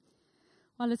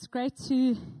Well, it's great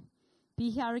to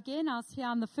be here again. I was here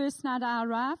on the first night I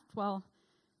arrived,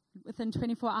 within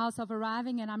 24 hours of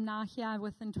arriving, and I'm now here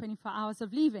within 24 hours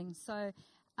of leaving. So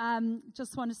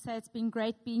just want to say it's been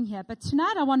great being here. But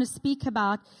tonight I want to speak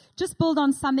about, just build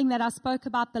on something that I spoke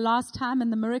about the last time,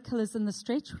 and the miracle is in the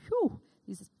stretch. Whew,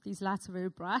 these lights are very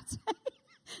bright.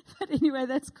 But anyway,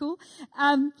 that's cool.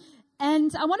 And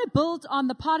I want to build on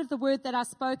the part of the word that I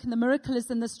spoke, and the miracle is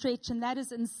in the stretch, and that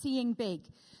is in seeing big.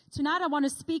 Tonight I want to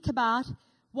speak about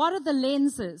what are the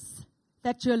lenses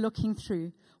that you're looking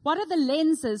through. What are the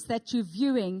lenses that you're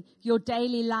viewing your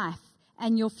daily life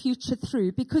and your future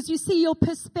through? Because you see, your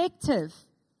perspective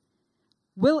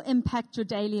will impact your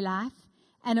daily life,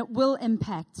 and it will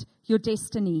impact your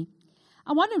destiny.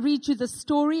 I want to read you the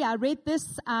story. I read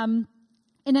this in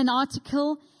an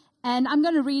article, and I'm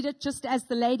going to read it just as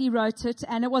the lady wrote it.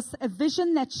 And it was a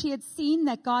vision that she had seen,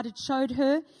 that God had showed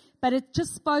her, but it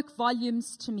just spoke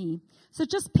volumes to me. So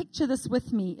just picture this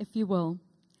with me, if you will.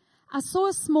 I saw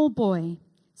a small boy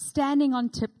standing on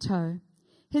tiptoe,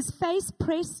 his face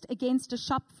pressed against a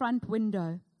shop front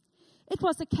window. It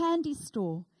was a candy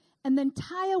store, and the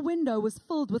entire window was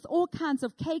filled with all kinds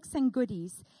of cakes and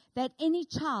goodies that any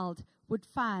child would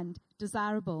find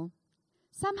desirable.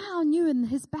 Somehow I knew in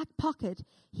his back pocket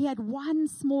he had one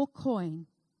small coin,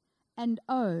 and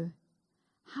oh,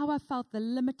 how I felt the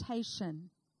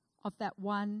limitation of that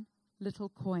one little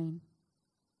coin.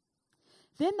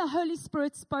 Then the Holy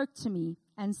Spirit spoke to me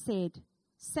and said,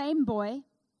 same boy,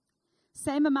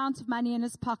 same amount of money in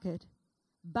his pocket,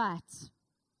 but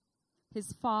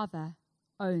his father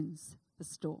owns the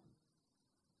store.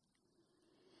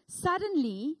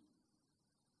 Suddenly,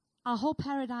 our whole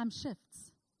paradigm shifts.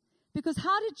 Because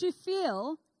how did you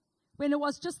feel when it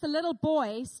was just a little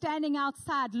boy standing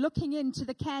outside looking into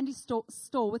the candy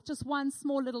store with just one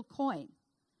small little coin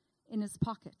in his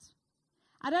pocket?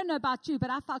 I don't know about you, but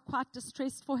I felt quite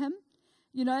distressed for him.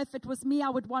 You know, if it was me, I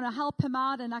would want to help him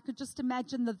out, and I could just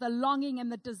imagine the longing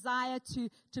and the desire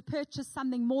to purchase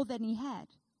something more than he had.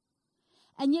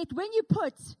 And yet when you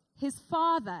put his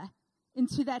father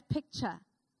into that picture,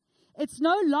 it's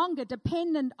no longer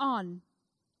dependent on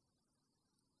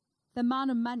the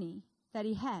amount of money that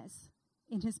he has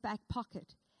in his back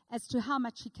pocket as to how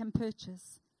much he can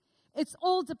purchase. It's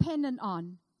all dependent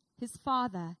on his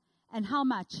father and how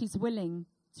much he's willing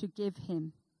to give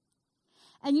him.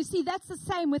 And you see, that's the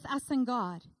same with us and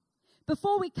God.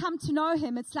 Before we come to know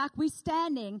him, it's like we're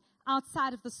standing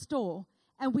outside of the store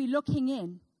and we're looking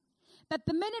in. But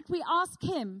the minute we ask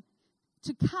him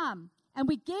to come and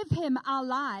we give him our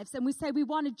lives and we say, we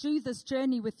want to do this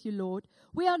journey with you, Lord,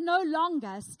 we are no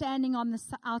longer standing on the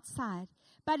outside,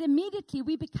 but immediately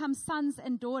we become sons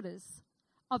and daughters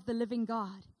of the living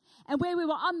God. And where we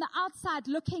were on the outside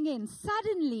looking in,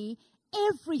 suddenly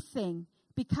everything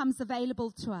becomes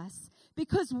available to us,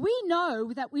 because we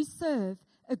know that we serve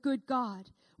a good God.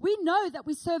 We know that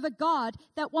we serve a God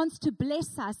that wants to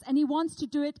bless us, and he wants to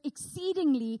do it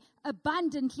exceedingly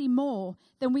abundantly more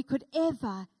than we could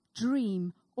ever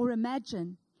dream or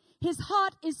imagine. His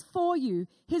heart is for you.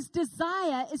 His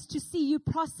desire is to see you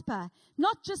prosper,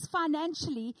 not just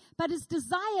financially, but his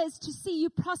desire is to see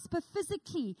you prosper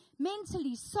physically,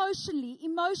 mentally, socially,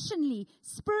 emotionally,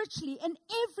 spiritually, in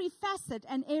every facet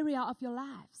and area of your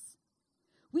lives.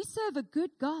 We serve a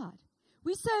good God.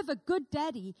 We serve a good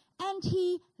daddy, and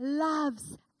he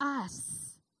loves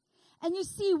us. And you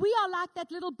see, we are like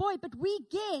that little boy, but we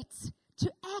get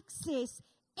to access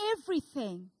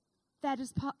everything that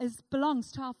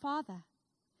belongs to our Father.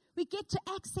 We get to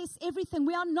access everything.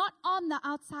 We are not on the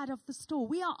outside of the store.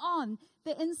 We are on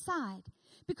the inside.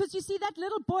 Because you see, that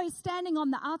little boy standing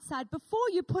on the outside, before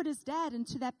you put his dad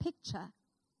into that picture,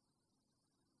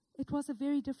 it was a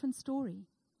very different story.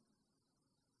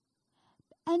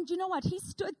 And you know what? He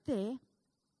stood there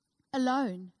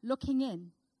alone, looking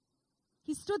in.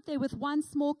 He stood there with one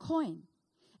small coin.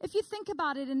 If you think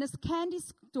about it, in this candy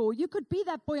store, you could be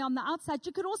that boy on the outside.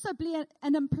 You could also be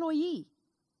an employee.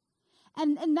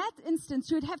 And in that instance,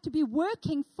 you would have to be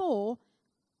working for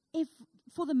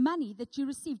the money that you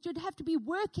received. You'd have to be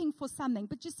working for something.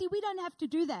 But you see, we don't have to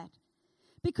do that,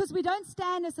 because we don't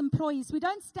stand as employees. We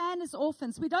don't stand as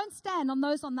orphans. We don't stand on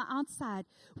those on the outside.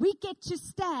 We get to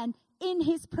stand in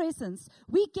his presence.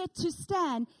 We get to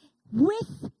stand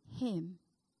with him.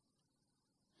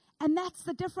 And that's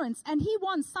the difference. And he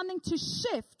wants something to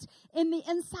shift in the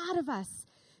inside of us.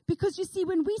 Because you see,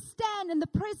 when we stand in the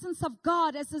presence of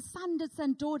God as his sons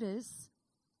and daughters,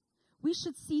 we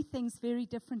should see things very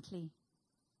differently.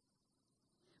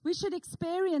 We should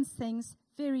experience things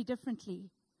very differently.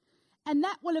 And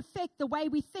that will affect the way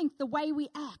we think, the way we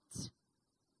act.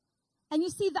 And you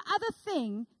see, the other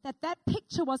thing that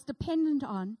picture was dependent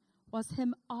on was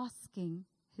him asking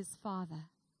his father.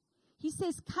 He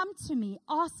says, come to me,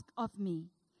 ask of me,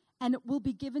 and it will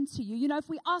be given to you. You know, if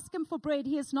we ask him for bread,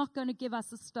 he is not going to give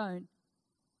us a stone.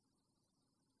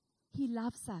 He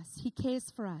loves us. He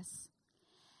cares for us.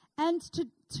 And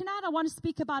tonight I want to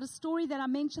speak about a story that I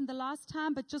mentioned the last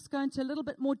time, but just go into a little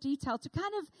bit more detail to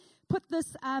kind of put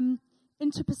this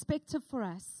into perspective for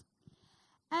us.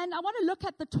 And I want to look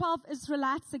at the 12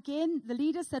 Israelites again, the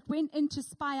leaders that went in to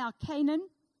spy out Canaan,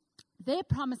 their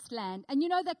promised land. And you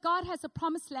know that God has a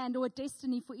promised land or a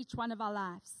destiny for each one of our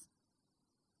lives.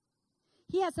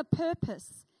 He has a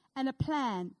purpose and a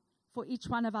plan for each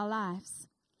one of our lives.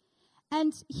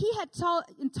 And he had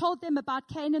told them about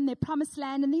Canaan, their promised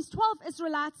land. And these 12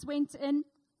 Israelites went in.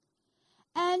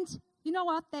 And you know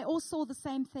what? They all saw the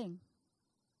same thing.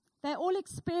 They all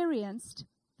experienced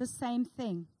the same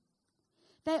thing.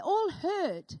 They all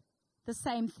heard the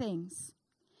same things.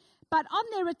 But on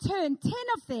their return, 10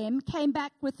 of them came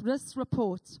back with this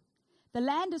report. The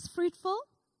land is fruitful,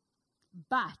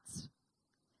 but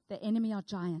the enemy are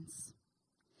giants.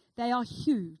 They are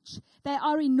huge. They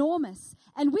are enormous.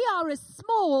 And we are as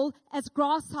small as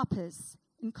grasshoppers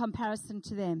in comparison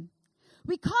to them.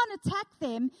 We can't attack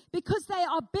them because they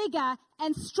are bigger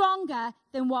and stronger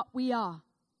than what we are.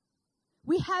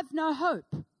 We have no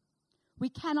hope. We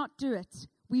cannot do it.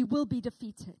 We will be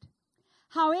defeated.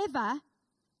 However,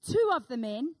 2 of the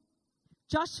men,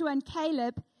 Joshua and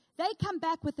Caleb, they come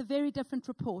back with a very different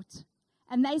report.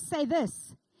 And they say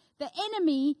this: the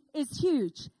enemy is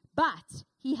huge, but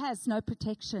he has no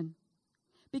protection.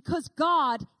 Because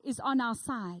God is on our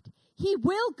side. He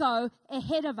will go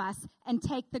ahead of us and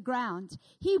take the ground.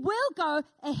 He will go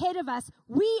ahead of us.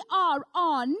 We are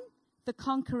on the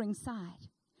conquering side.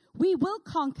 We will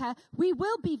conquer. We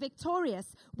will be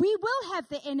victorious. We will have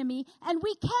the enemy, and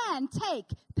we can take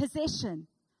possession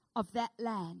of that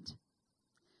land.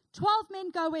 12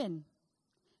 men go in.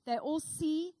 They all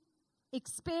see,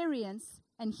 experience,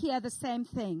 and hear the same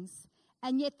things.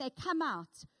 And yet they come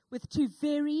out with 2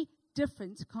 very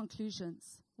different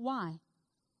conclusions. Why?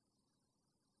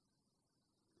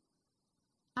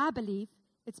 I believe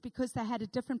it's because they had a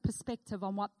different perspective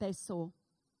on what they saw.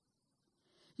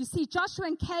 You see, Joshua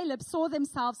and Caleb saw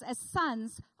themselves as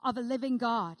sons of a living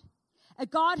God. A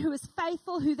God who is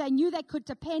faithful, who they knew they could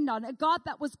depend on. A God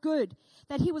that was good,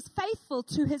 that he was faithful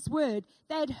to his word.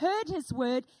 They had heard his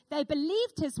word, they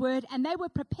believed his word, and they were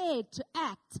prepared to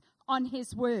act on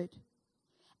his word.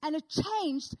 And it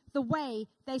changed the way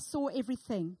they saw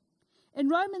everything. In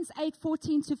Romans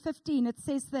 8:14-15, it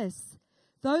says this: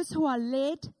 those who are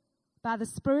led by the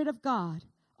Spirit of God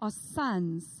are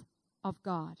sons of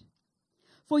God.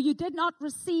 For you did not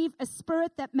receive a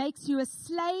spirit that makes you a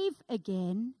slave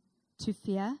again to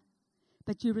fear,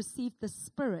 but you received the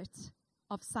spirit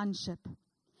of sonship.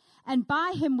 And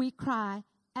by him we cry,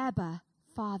 Abba,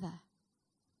 Father.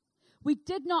 We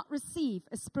did not receive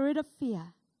a spirit of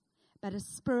fear, but a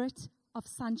spirit of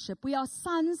sonship. We are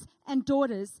sons and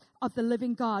daughters of the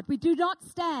living God. We do not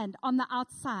stand on the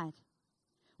outside.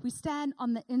 We stand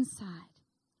on the inside,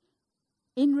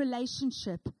 in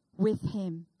relationship with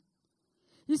him.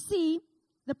 You see,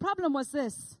 the problem was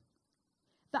this.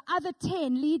 The other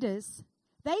 10 leaders,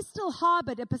 they still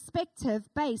harbored a perspective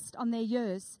based on their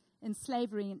years in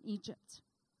slavery in Egypt.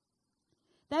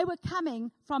 They were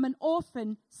coming from an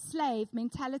orphan slave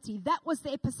mentality. That was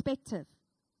their perspective.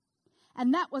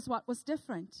 And that was what was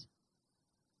different.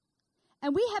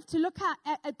 And we have to look out,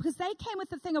 because they came with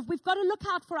the thing of we've got to look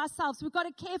out for ourselves. We've got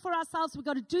to care for ourselves. We've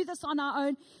got to do this on our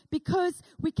own because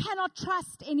we cannot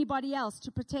trust anybody else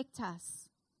to protect us.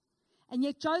 And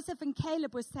yet Joseph and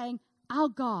Caleb were saying, our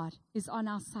God is on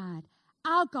our side.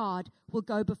 Our God will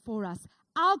go before us.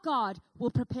 Our God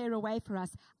will prepare a way for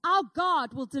us. Our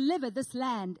God will deliver this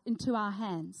land into our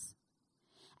hands.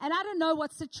 And I don't know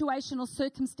what situation or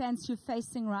circumstance you're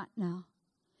facing right now,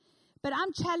 but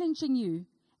I'm challenging you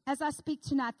as I speak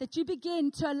tonight that you begin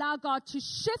to allow God to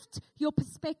shift your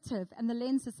perspective and the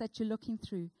lenses that you're looking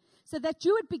through so that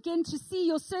you would begin to see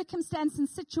your circumstance and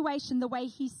situation the way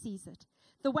he sees it,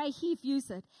 the way he views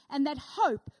it, and that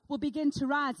hope will begin to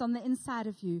rise on the inside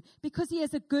of you because he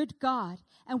is a good God,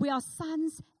 and we are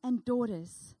sons and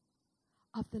daughters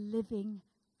of the living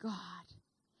God,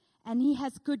 and he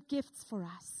has good gifts for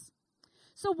us.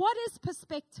 So what is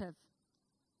perspective?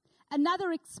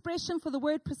 Another expression for the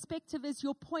word perspective is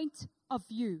your point of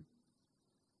view.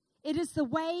 It is the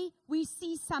way we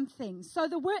see something. So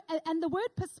the word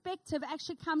perspective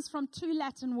actually comes from 2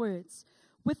 Latin words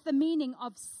with the meaning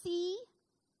of see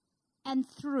and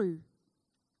through.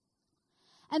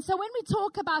 And so when we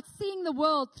talk about seeing the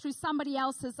world through somebody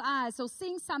else's eyes or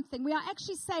seeing something, we are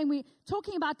actually saying we're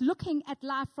talking about looking at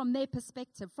life from their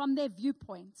perspective, from their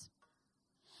viewpoint.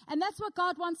 And that's what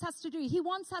God wants us to do. He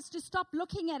wants us to stop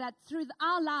looking at it through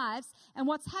our lives and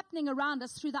what's happening around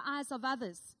us through the eyes of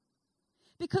others.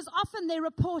 Because often their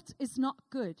report is not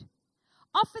good.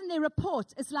 Often their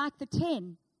report is like the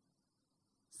 10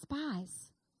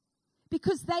 spies.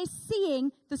 Because they're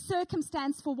seeing the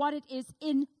circumstance for what it is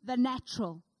in the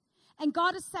natural. And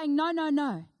God is saying, no, no,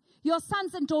 no. You're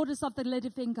sons and daughters of the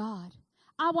living God.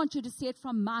 I want you to see it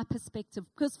from my perspective.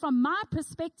 Because from my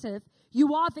perspective,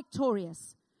 you are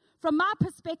victorious. From my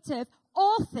perspective,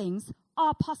 all things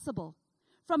are possible.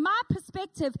 From my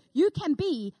perspective, you can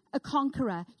be a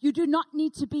conqueror. You do not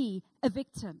need to be a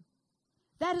victim.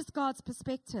 That is God's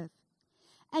perspective.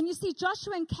 And you see,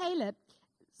 Joshua and Caleb,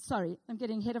 sorry, I'm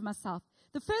getting ahead of myself.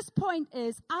 The first point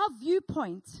is our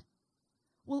viewpoint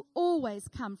will always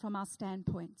come from our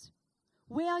standpoint.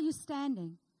 Where are you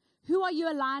standing? Who are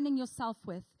you aligning yourself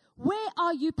with? Where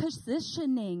are you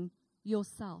positioning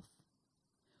yourself?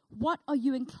 What are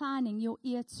you inclining your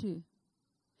ear to?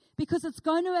 Because it's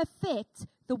going to affect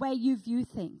the way you view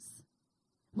things,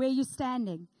 where you're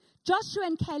standing. Joshua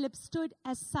and Caleb stood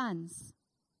as sons.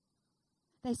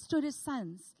 They stood as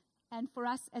sons, and for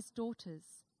us as daughters.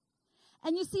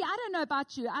 And you see, I don't know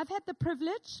about you. I've had the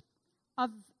privilege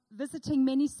of visiting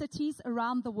many cities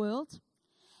around the world.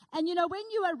 And you know, when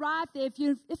you arrive there, if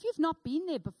you've not been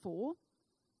there before,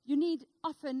 you need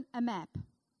often a map.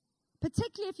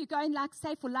 Particularly if you're going, like,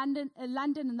 say, for London and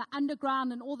the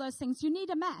underground and all those things, you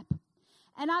need a map.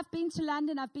 And I've been to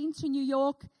London, I've been to New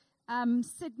York,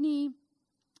 Sydney,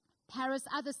 Paris,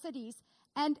 other cities.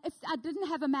 And if I didn't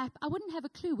have a map, I wouldn't have a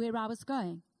clue where I was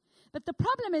going. But the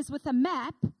problem is with a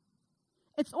map,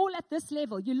 it's all at this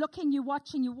level. You're looking, you're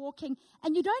watching, you're walking,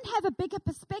 and you don't have a bigger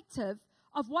perspective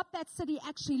of what that city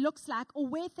actually looks like or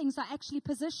where things are actually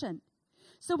positioned.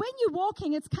 So when you're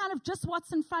walking, it's kind of just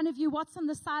what's in front of you, what's on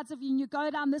the sides of you, and you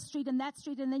go down this street and that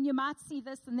street, and then you might see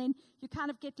this, and then you kind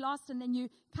of get lost, and then you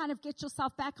kind of get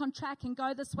yourself back on track and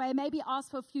go this way, maybe ask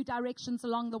for a few directions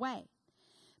along the way.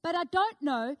 But I don't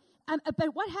know,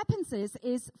 but what happens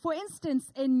is, for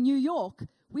instance, in New York,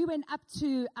 we went up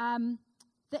to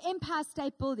the Empire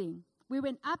State Building. We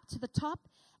went up to the top,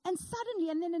 and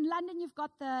suddenly, and then in London, you've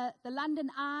got the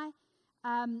London Eye.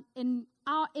 In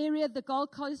our area, the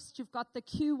Gold Coast, you've got the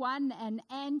Q1 and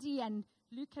Andy and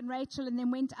Luke and Rachel, and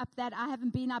then went up that. I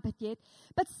haven't been up it yet.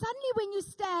 But suddenly when you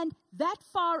stand that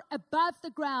far above the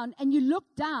ground and you look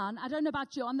down, I don't know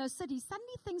about you, on those cities,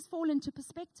 suddenly things fall into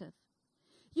perspective.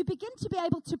 You begin to be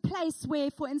able to place where,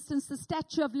 for instance, the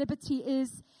Statue of Liberty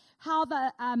is, how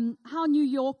New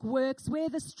York works, where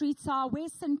the streets are, where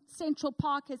Central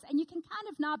Park is, and you can kind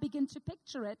of now begin to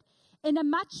picture it in a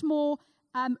much more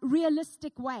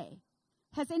realistic way.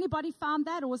 Has anybody found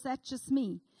that, or is that just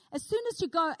me? As soon as you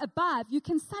go above, you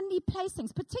can suddenly place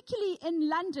things, particularly in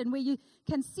London, where you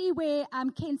can see where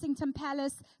Kensington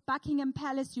Palace, Buckingham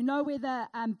Palace, you know where the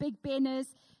Big Ben is,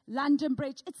 London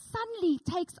Bridge. It suddenly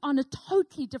takes on a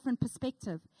totally different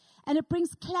perspective, and it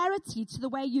brings clarity to the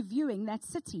way you're viewing that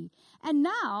city. And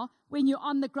now, when you're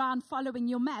on the ground following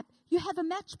your map, you have a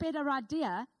much better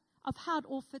idea of how it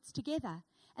all fits together.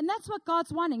 And that's what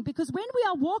God's wanting, because when we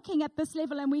are walking at this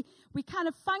level and we kind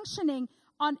of functioning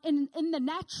in the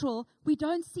natural, we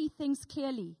don't see things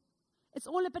clearly. It's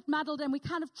all a bit muddled, and we're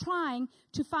kind of trying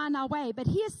to find our way. But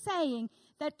he is saying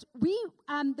that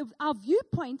our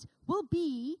viewpoint will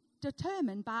be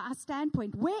determined by our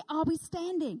standpoint. Where are we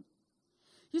standing?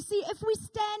 You see, if we're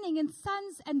standing in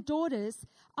sons and daughters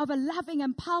of a loving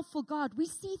and powerful God, we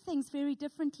see things very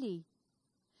differently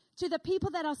to the people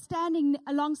that are standing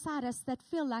alongside us that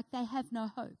feel like they have no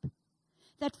hope,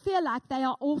 that feel like they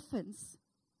are orphans.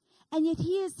 And yet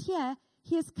he is here.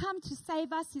 He has come to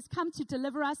save us. He's come to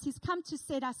deliver us. He's come to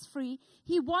set us free.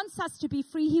 He wants us to be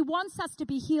free. He wants us to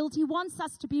be healed. He wants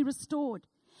us to be restored.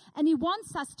 And he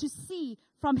wants us to see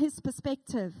from his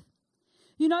perspective.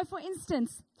 You know, for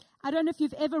instance, I don't know if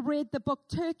you've ever read the book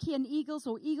Turkey and Eagles,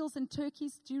 or Eagles and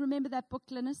Turkeys. Do you remember that book,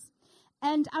 Linus?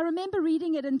 And I remember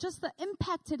reading it and just the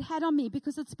impact it had on me,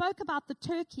 because it spoke about the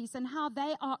turkeys and how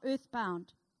they are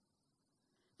earthbound.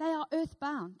 They are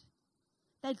earthbound.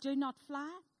 They do not fly.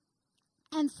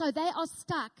 And so they are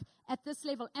stuck at this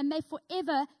level, and they're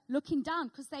forever looking down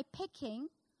because they're picking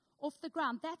off the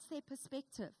ground. That's their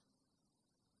perspective.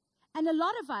 And a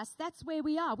lot of us, that's where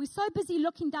we are. We're so busy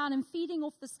looking down and feeding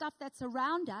off the stuff that's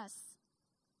around us,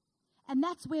 and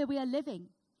that's where we are living.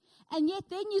 And yet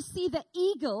then you see the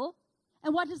eagle.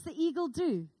 And what does the eagle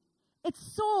do? It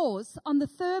soars on the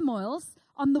thermals,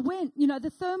 on the wind,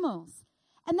 the thermals.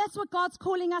 And that's what God's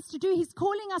calling us to do. He's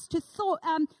calling us to soar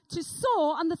on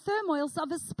the turmoils of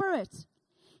His Spirit.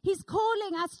 He's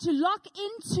calling us to lock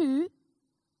into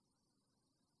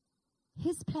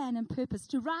His plan and purpose,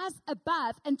 to rise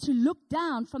above and to look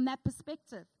down from that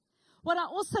perspective. What I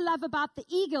also love about the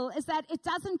eagle is that it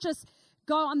doesn't just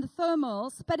go on the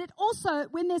thermals, but it also,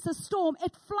 when there's a storm,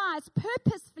 it flies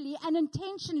purposefully and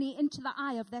intentionally into the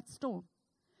eye of that storm.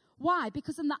 Why?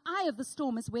 Because in the eye of the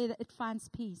storm is where it finds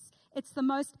peace. It's the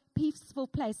most peaceful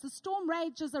place. The storm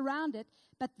rages around it,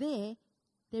 but there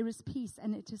is peace,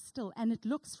 and it is still, and it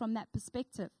looks from that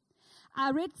perspective.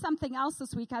 I read something else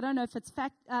this week. I don't know if it's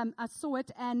fact. I saw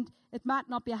it, and it might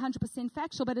not be 100%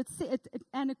 factual, but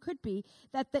it could be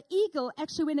that the eagle,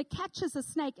 actually, when it catches a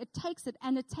snake, it takes it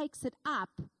up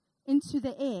into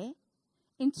the air,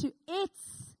 into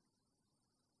its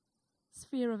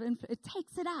sphere of influence. It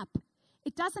takes it up.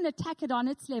 It doesn't attack it on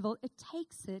its level. It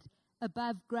takes it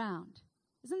above ground.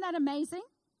 Isn't that amazing?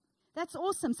 That's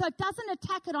awesome. So it doesn't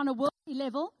attack it on a worldly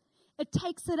level. It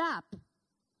takes it up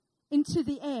into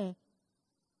the air.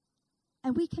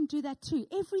 And we can do that too.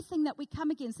 Everything that we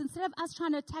come against, instead of us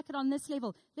trying to attack it on this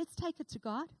level, let's take it to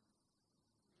God.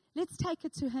 Let's take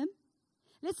it to Him.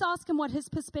 Let's ask Him what His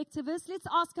perspective is. Let's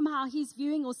ask Him how He's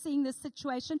viewing or seeing this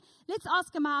situation. Let's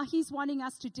ask Him how He's wanting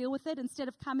us to deal with it instead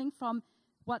of coming from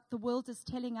what the world is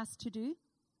telling us to do.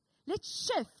 Let's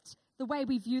shift the way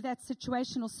we view that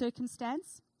situation or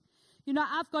circumstance. You know,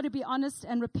 I've got to be honest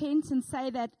and repent and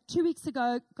say that 2 weeks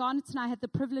ago, Garnet and I had the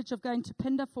privilege of going to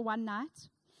Phinda for one night.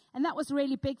 And that was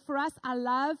really big for us.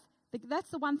 That's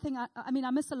the one thing,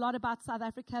 I miss a lot about South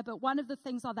Africa, but one of the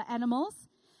things are the animals.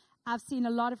 I've seen a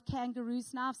lot of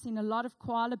kangaroos now. I've seen a lot of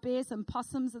koala bears and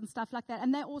possums and stuff like that.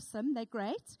 And they're awesome. They're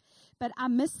great. But I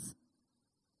miss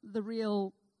the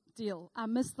real deal. I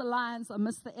miss the lions. I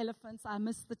miss the elephants. I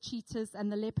miss the cheetahs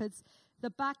and the leopards.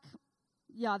 The buck,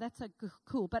 yeah, that's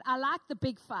cool. But I like the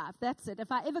big five. That's it.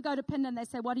 If I ever go to Phinda and they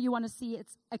say, what do you want to see?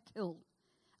 It's a kill.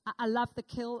 I love the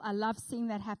kill. I love seeing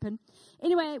that happen.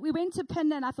 Anyway, we went to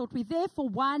Phinda and I thought, we're there for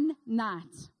one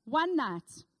night. One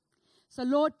night. So,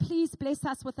 Lord, please bless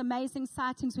us with amazing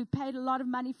sightings. We paid a lot of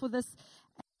money for this.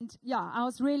 And, yeah, I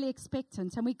was really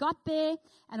expectant. And we got there,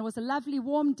 and it was a lovely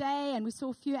warm day, and we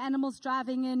saw a few animals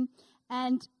driving in.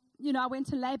 And, you know, I went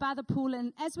to lay by the pool.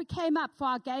 And as we came up for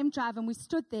our game drive and we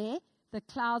stood there, the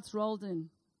clouds rolled in.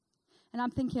 And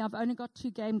I'm thinking, I've only got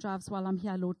 2 game drives while I'm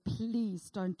here. Lord,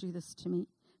 please don't do this to me.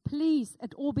 Please,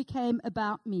 it all became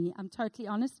about me. I'm totally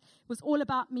honest. It was all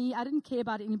about me. I didn't care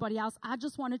about anybody else. I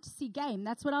just wanted to see game.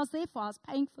 That's what I was there for. I was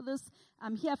paying for this.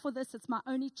 I'm here for this. It's my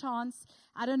only chance.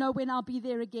 I don't know when I'll be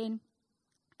there again.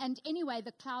 And anyway,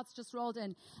 the clouds just rolled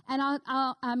in. And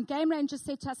our game ranger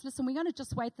said to us, listen, we're going to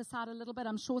just wait this out a little bit.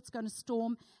 I'm sure it's going to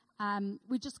storm.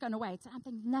 We're just going to wait. And I'm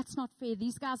thinking, that's not fair.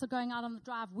 These guys are going out on the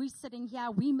drive. We're sitting here.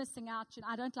 We're missing out. You know,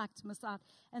 I don't like to miss out.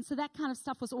 And so that kind of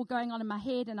stuff was all going on in my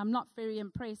head, and I'm not very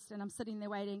impressed. And I'm sitting there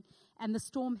waiting. And the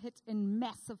storm hit in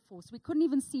massive force. We couldn't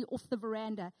even see off the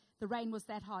veranda. The rain was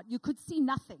that hard. You could see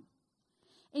nothing.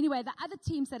 Anyway, the other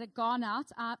teams that had gone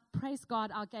out, praise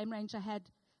God, our game ranger had,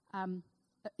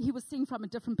 he was seeing from a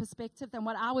different perspective than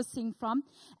what I was seeing from.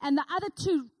 And the other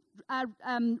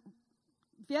 2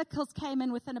 vehicles came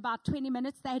in within about 20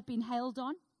 minutes. They had been hailed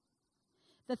on.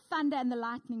 The thunder and the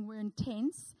lightning were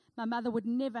intense. My mother would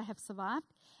never have survived.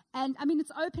 And,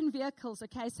 it's open vehicles,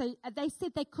 okay? So they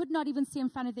said they could not even see in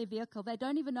front of their vehicle. They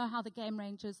don't even know how the game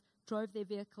rangers drove their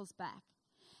vehicles back.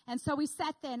 And so we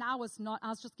sat there, and I was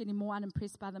just getting more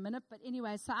unimpressed by the minute. But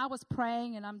anyway, so I was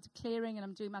praying, and I'm declaring, and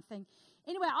I'm doing my thing.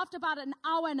 Anyway, after about an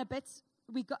hour and a bit,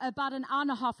 about an hour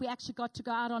and a half, we actually got to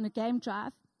go out on a game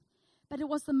drive. But it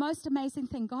was the most amazing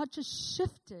thing. God just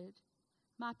shifted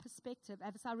my perspective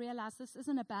as I realized this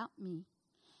isn't about me.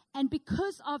 And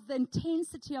because of the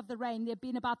intensity of the rain, there had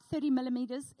been about 30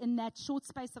 millimeters in that short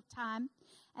space of time.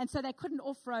 And so they couldn't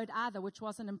off-road either, which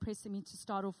wasn't impressing me to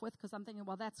start off with, because I'm thinking,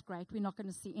 well, that's great. We're not going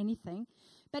to see anything.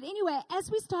 But anyway,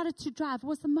 as we started to drive, it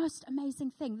was the most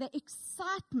amazing thing. The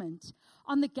excitement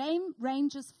on the game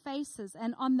rangers' faces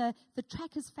and on the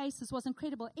trackers' faces was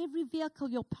incredible. Every vehicle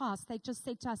you'll pass, they just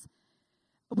said to us,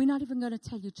 we're not even going to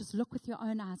tell you. Just look with your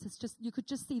own eyes. It's just, you could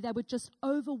just see they were just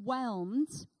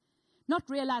overwhelmed, not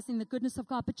realizing the goodness of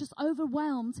God, but just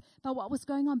overwhelmed by what was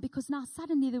going on, because now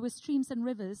suddenly there were streams and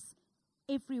rivers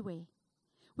everywhere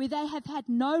where they have had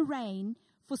no rain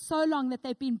for so long that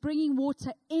they've been bringing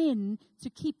water in to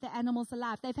keep the animals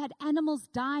alive. They've had animals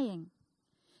dying.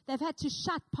 They've had to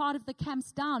shut part of the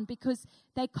camps down because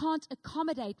they can't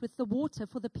accommodate with the water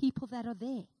for the people that are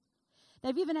there.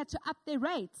 They've even had to up their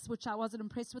rates, which I wasn't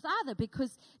impressed with either,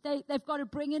 because they've got to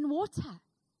bring in water.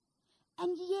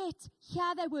 And yet,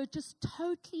 here they were just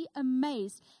totally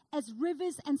amazed as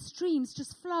rivers and streams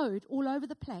just flowed all over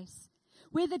the place.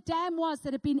 Where the dam was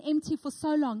that had been empty for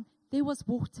so long, there was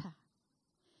water.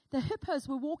 The hippos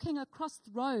were walking across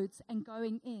the roads and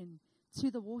going in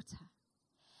to the water.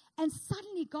 And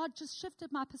suddenly God just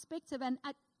shifted my perspective, and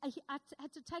I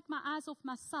had to take my eyes off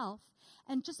myself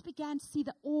and just began to see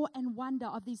the awe and wonder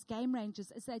of these game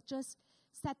rangers as they just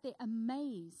sat there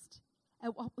amazed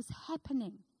at what was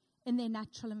happening in their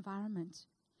natural environment.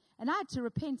 And I had to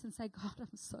repent and say, God,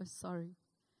 I'm so sorry.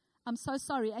 I'm so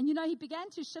sorry. And he began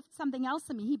to shift something else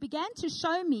in me. He began to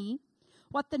show me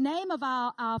what the name of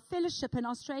our fellowship in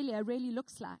Australia really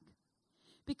looks like.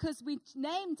 Because we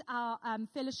named our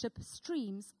fellowship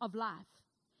Streams of Life.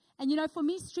 And, for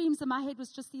me, streams in my head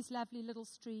was just these lovely little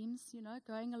streams,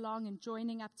 going along and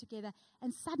joining up together.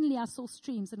 And suddenly I saw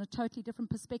streams in a totally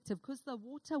different perspective because the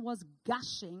water was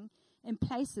gushing in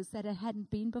places that it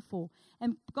hadn't been before.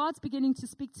 And God's beginning to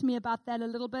speak to me about that a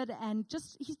little bit, and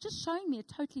He's just showing me a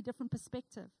totally different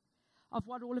perspective of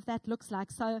what all of that looks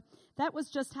like. So that was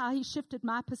just how He shifted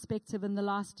my perspective in the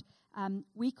last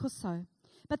week or so.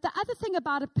 But the other thing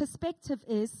about a perspective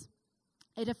is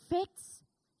it affects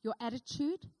your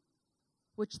attitude,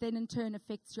 which then in turn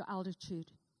affects your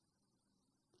altitude.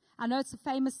 I know it's a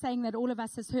famous saying that all of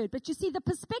us has heard, but you see, the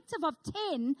perspective of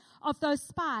 10 of those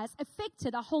spies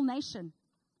affected a whole nation.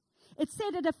 It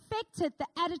said it affected the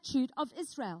attitude of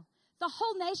Israel. The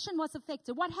whole nation was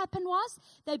affected. What happened was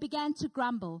they began to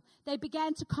grumble. They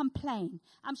began to complain.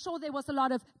 I'm sure there was a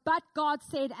lot of, but God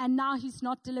said, and now He's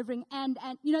not delivering. And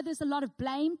there's a lot of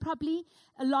blame probably,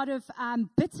 a lot of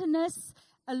bitterness,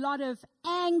 a lot of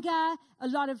anger, a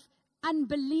lot of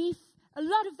unbelief. A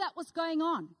lot of that was going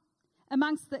on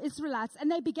amongst the Israelites.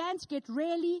 And they began to get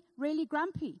really, really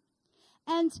grumpy.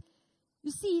 And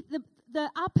you see,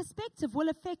 our perspective will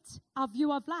affect our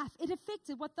view of life. It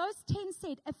affected what those 10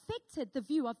 said, affected the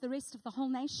view of the rest of the whole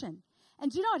nation.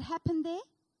 And do you know what happened there?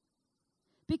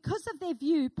 Because of their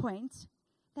viewpoint,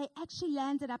 they actually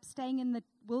landed up staying in the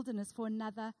wilderness for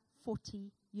another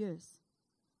 40 years.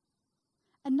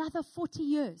 Another 40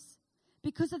 years.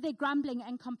 Because of their grumbling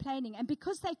and complaining. And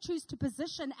because they choose to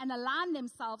position and align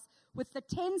themselves with the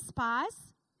 10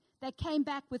 spies, they came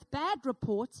back with bad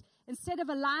reports. Instead of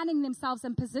aligning themselves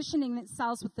and positioning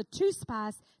themselves with the 2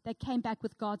 spies, they came back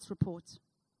with God's report.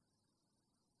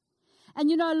 And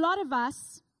a lot of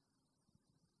us,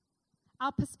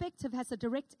 our perspective has a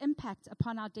direct impact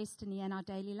upon our destiny and our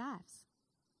daily lives.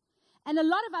 And a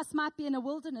lot of us might be in a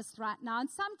wilderness right now, and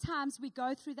sometimes we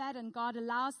go through that, and God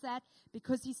allows that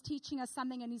because He's teaching us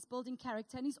something and He's building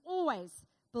character, and He's always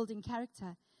building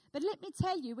character. But let me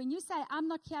tell you, when you say, I'm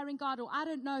not hearing God, or I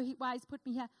don't know why He's put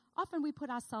me here, often we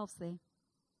put ourselves there.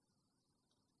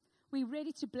 We're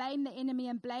ready to blame the enemy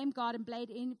and blame God and blame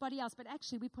anybody else, but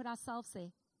actually we put ourselves there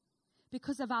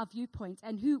because of our viewpoint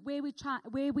and where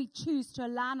we choose to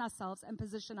align ourselves and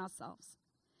position ourselves.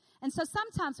 And so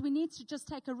sometimes we need to just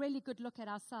take a really good look at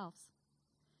ourselves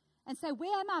and say,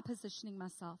 where am I positioning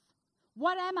myself?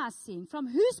 What am I seeing? From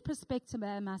whose perspective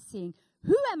am I seeing?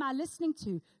 Who am I listening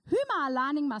to? Who am I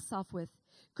aligning myself with?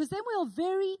 Because then we'll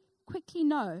very quickly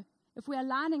know if we're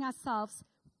aligning ourselves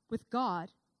with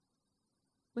God,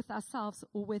 with ourselves,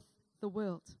 or with the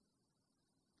world.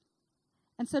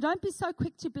 And so don't be so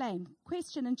quick to blame.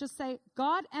 Question and just say,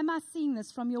 God, am I seeing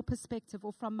this from your perspective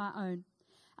or from my own?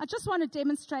 I just want to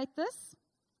demonstrate this.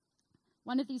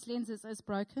 One of these lenses is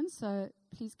broken, so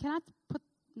please, can I put,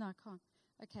 no, I can't.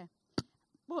 Okay.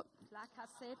 Well, like I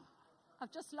said, I've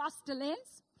just lost a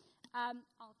lens. I'll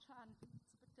try and,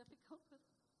 it's a bit difficult with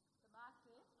the mic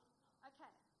there. Okay,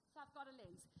 so I've got a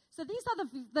lens. So these are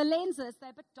the lenses.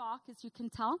 They're a bit dark, as you can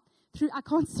tell. I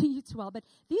can't see you too well, but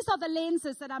these are the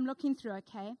lenses that I'm looking through,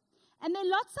 okay? And there are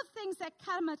lots of things that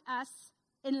come at us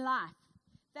in life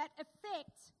that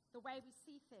affect the way we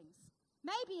see things.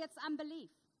 Maybe it's unbelief.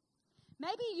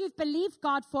 Maybe you've believed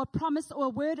God for a promise or a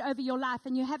word over your life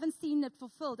and you haven't seen it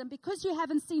fulfilled. And because you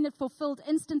haven't seen it fulfilled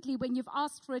instantly when you've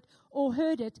asked for it or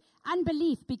heard it,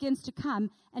 unbelief begins to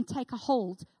come and take a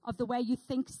hold of the way you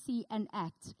think, see, and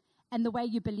act and the way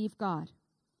you believe God.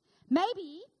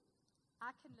 Maybe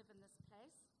I can live in this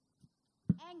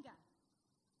place. Anger.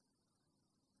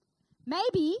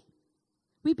 Maybe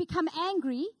we become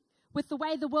angry with the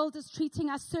way the world is treating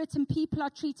us. Certain people are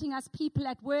treating us, people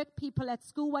at work, people at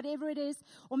school, whatever it is.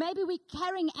 Or maybe we're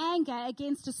carrying anger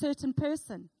against a certain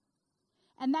person.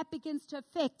 And that begins to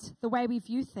affect the way we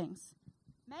view things.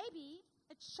 Maybe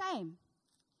it's shame.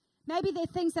 Maybe there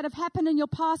are things that have happened in your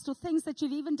past or things that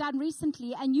you've even done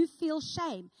recently and you feel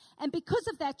shame. And because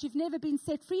of that, you've never been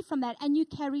set free from that and you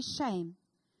carry shame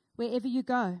wherever you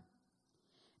go.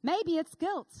 Maybe it's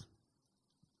guilt.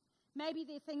 Maybe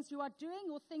there are things you are doing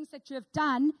or things that you have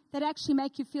done that actually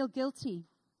make you feel guilty.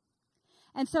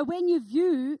 And so when you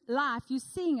view life, you're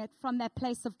seeing it from that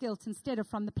place of guilt instead of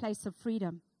from the place of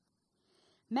freedom.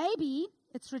 Maybe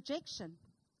it's rejection.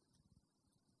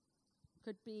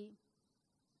 Could be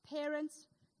parents,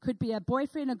 could be a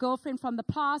boyfriend, a girlfriend from the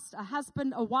past, a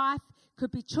husband, a wife,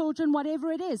 could be children,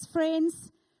 whatever it is,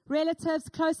 friends, relatives,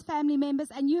 close family members,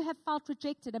 and you have felt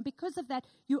rejected. And because of that,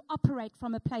 you operate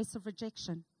from a place of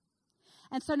rejection.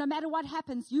 And so no matter what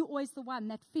happens, you're always the one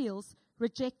that feels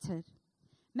rejected.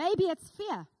 Maybe it's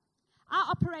fear. I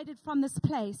operated from this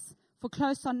place for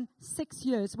close on 6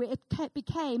 years where it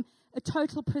became a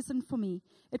total prison for me.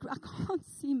 I can't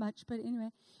see much, but anyway.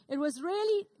 It was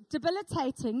really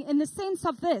debilitating in the sense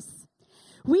of this.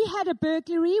 We had a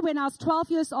burglary when I was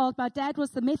 12 years old. My dad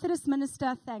was the Methodist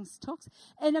minister, thanks, Tox,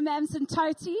 in Amamson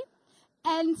Toti.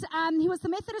 And he was the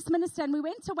Methodist minister, and we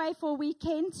went away for a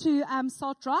weekend to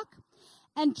Salt Rock.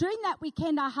 And during that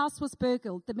weekend, our house was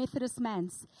burgled, the Methodist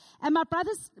manse. And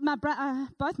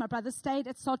both my brothers stayed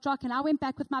at Salt Rock, and I went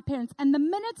back with my parents. And the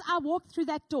minute I walked through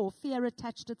that door, fear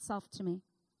attached itself to me.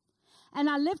 And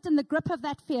I lived in the grip of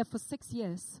that fear for 6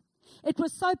 years. It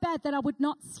was so bad that I would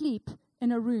not sleep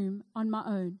in a room on my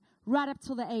own, right up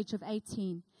till the age of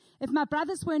 18. If my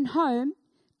brothers weren't home,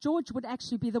 George would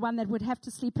actually be the one that would have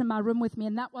to sleep in my room with me,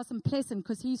 and that wasn't pleasant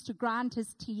because he used to grind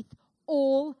his teeth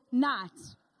all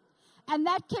night. And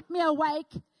that kept me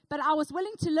awake, but I was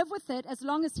willing to live with it as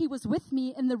long as he was with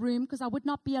me in the room because I would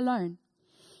not be alone.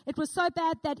 It was so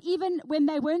bad that even when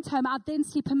they weren't home, I'd then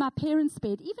sleep in my parents'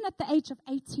 bed, even at the age of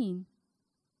 18,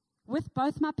 with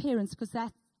both my parents, because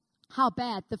that's how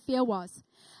bad the fear was.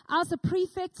 I was a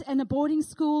prefect in a boarding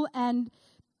school, and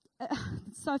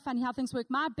it's so funny how things work.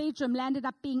 My bedroom landed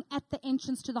up being at the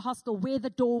entrance to the hostel where the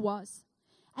door was.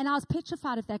 And I was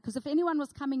petrified of that because if anyone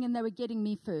was coming in, they were getting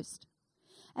me first.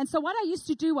 And so what I used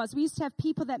to do was we used to have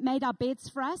people that made our beds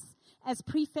for us as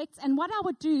prefects. And what I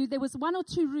would do, there was 1 or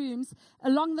 2 rooms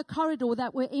along the corridor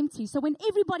that were empty. So when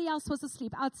everybody else was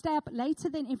asleep, I'd stay up later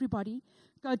than everybody,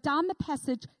 go down the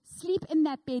passage, sleep in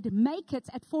that bed, make it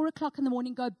at 4 o'clock in the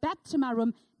morning, go back to my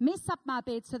room, mess up my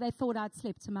bed so they thought I'd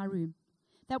slept in my room.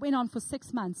 That went on for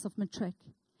 6 months of matric.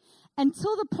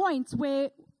 Until the point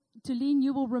where, Delene,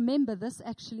 you will remember this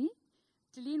actually.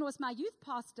 Delene was my youth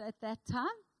pastor at that time.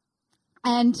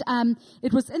 And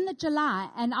it was in the July,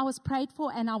 and I was prayed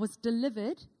for, and I was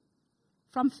delivered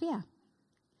from fear.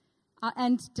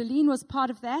 And Delene was part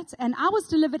of that, and I was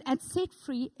delivered and set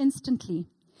free instantly.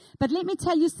 But let me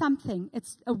tell you something.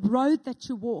 It's a road that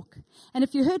you walk. And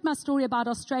if you heard my story about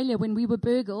Australia when we were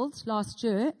burgled last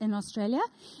year in Australia,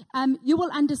 you will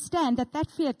understand that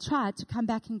that fear tried to come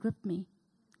back and grip me.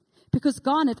 Because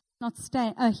Garnet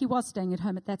he was staying at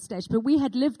home at that stage, but we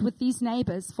had lived with these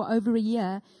neighbors for over a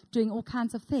year doing all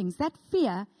kinds of things. That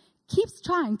fear keeps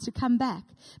trying to come back.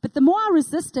 But the more I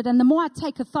resist it and the more I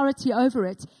take authority over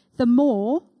it, the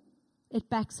more it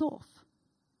backs off.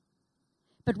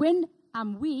 But when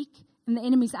I'm weak in the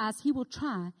enemy's eyes, he will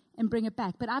try and bring it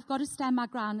back. But I've got to stand my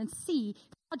ground and see.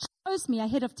 God shows me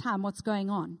ahead of time what's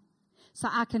going on, so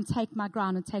I can take my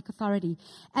ground and take authority.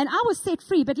 And I was set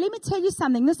free. But let me tell you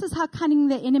something. This is how cunning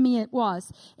the enemy it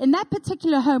was. In that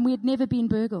particular home, we had never been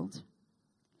burgled.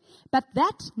 But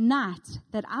that night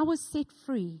that I was set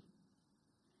free,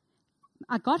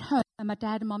 I got home and my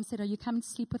dad and mom said, "Are you coming to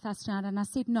sleep with us tonight?" And I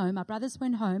said, "No, my brothers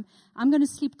went home. I'm going to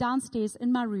sleep downstairs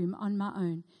in my room on my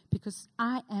own because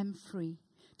I am free."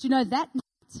 Do you know that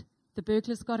night the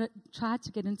burglars tried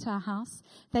to get into our house?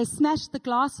 They smashed the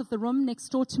glass of the room next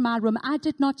door to my room. I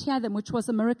did not hear them, which was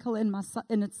a miracle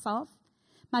in itself.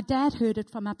 My dad heard it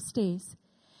from upstairs.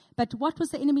 But what was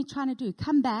the enemy trying to do?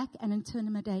 Come back and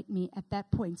intimidate me at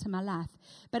that point in my life.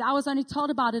 But I was only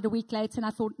told about it a week later, and I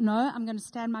thought, no, I'm going to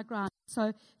stand my ground.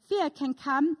 So fear can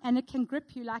come, and it can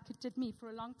grip you like it did me for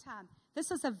a long time.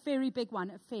 This is a very big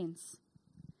one, offense.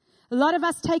 A lot of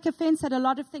us take offense at a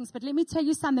lot of things, but let me tell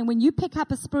you something. When you pick up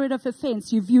a spirit of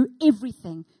offense, you view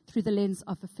everything through the lens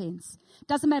of offense.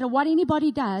 Doesn't matter what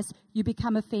anybody does, you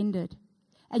become offended.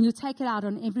 And you take it out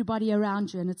on everybody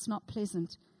around you, and it's not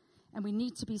pleasant. And we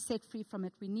need to be set free from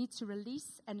it. We need to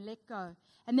release and let go.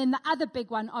 And then the other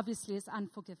big one, obviously, is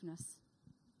unforgiveness.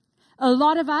 A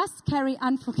lot of us carry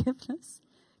unforgiveness.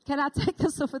 Can I take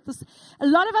this off with this? A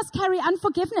lot of us carry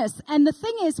unforgiveness. And the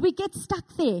thing is, we get stuck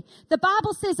there. The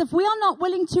Bible says if we are not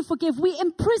willing to forgive, we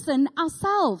imprison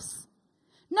ourselves.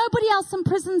 Nobody else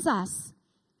imprisons us.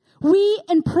 We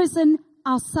imprison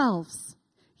ourselves.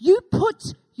 You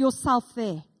put yourself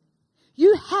there.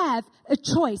 You have a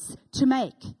choice to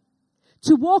make.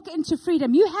 to walk into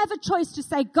freedom. You have a choice to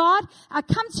say, God, I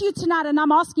come to you tonight and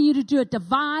I'm asking you to do a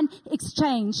divine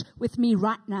exchange with me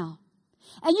right now.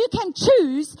 And you can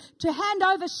choose to hand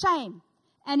over shame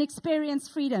and experience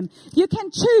freedom. You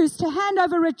can choose to hand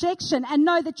over rejection and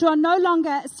know that you are no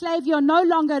longer a slave, you are no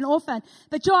longer an orphan,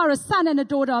 but you are a son and a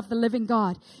daughter of the living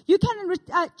God. You can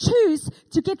choose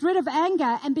to get rid of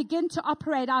anger and begin to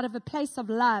operate out of a place of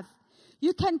love.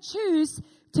 You can choose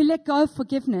to let go of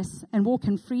forgiveness and walk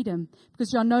in freedom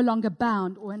because you are no longer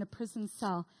bound or in a prison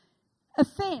cell.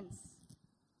 Offense,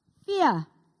 fear,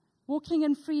 walking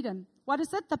in freedom. What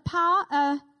is it? The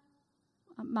power,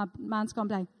 my mind's gone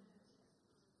blank.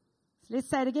 Let's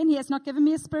say it again. He has not given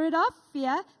me a spirit of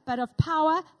fear, but of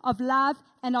power, of love,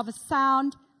 and of a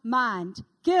sound mind.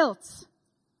 Guilt.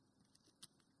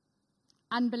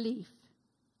 Unbelief.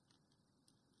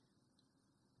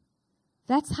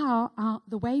 That's how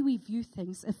the way we view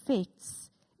things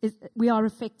we are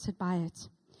affected by it.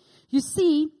 You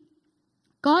see,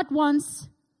 God wants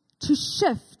to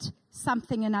shift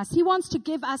something in us. He wants to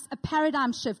give us a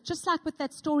paradigm shift, just like with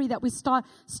that story that we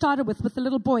started with the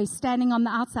little boy standing on the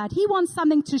outside. He wants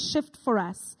something to shift for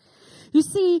us. You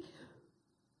see,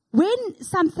 when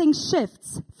something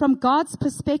shifts from God's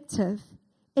perspective,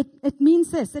 it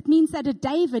means this. It means that a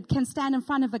David can stand in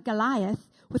front of a Goliath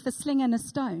with a sling and a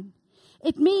stone.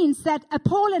 It means that a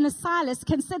Paul and a Silas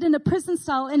can sit in a prison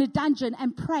cell in a dungeon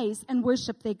and praise and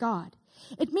worship their God.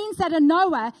 It means that a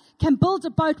Noah can build a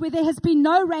boat where there has been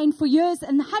no rain for years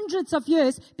and hundreds of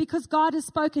years because God has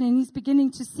spoken and he's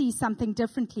beginning to see something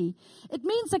differently. It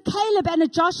means a Caleb and a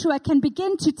Joshua can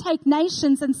begin to take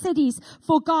nations and cities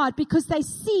for God because they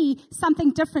see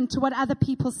something different to what other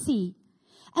people see.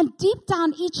 And deep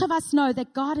down, each of us know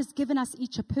that God has given us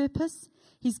each a purpose.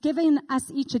 He's given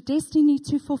us each a destiny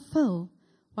to fulfill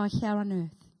while here on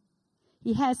earth.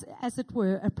 He has, as it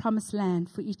were, a promised land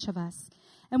for each of us.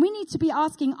 And we need to be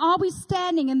asking, are we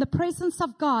standing in the presence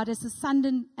of God as his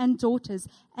sons and daughters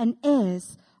and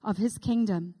heirs of his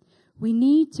kingdom? We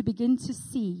need to begin to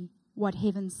see what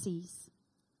heaven sees.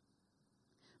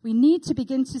 We need to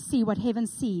begin to see what heaven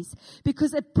sees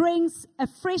because it brings a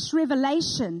fresh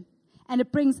revelation and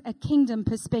it brings a kingdom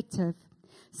perspective.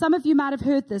 Some of you might have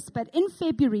heard this, but in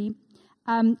February,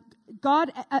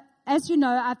 God, as you know,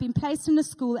 I've been placed in a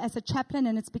school as a chaplain,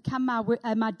 and it's become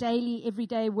my daily,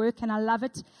 everyday work, and I love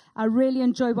it. I really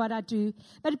enjoy what I do.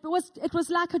 But it was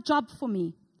like a job for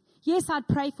me. Yes, I'd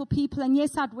pray for people, and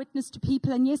yes, I'd witness to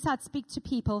people, and yes, I'd speak to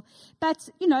people. But,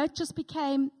 it just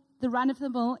became the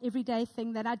run-of-the-mill, everyday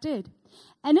thing that I did.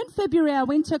 And in February, I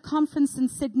went to a conference in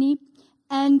Sydney,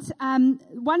 and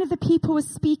one of the people was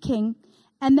speaking,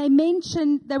 and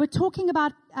they were talking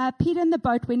about Peter in the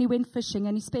boat when he went fishing,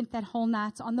 and he spent that whole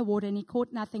night on the water, and he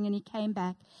caught nothing, and he came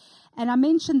back. And I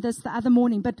mentioned this the other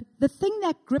morning, but the thing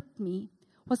that gripped me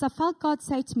was I felt God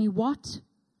say to me, what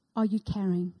are you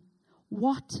carrying?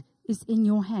 What is in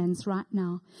your hands right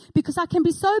now? Because I can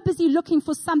be so busy looking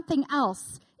for something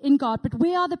else in God, but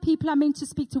where are the people I'm meant to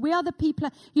speak to? Where are the people,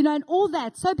 and all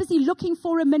that? So busy looking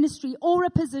for a ministry or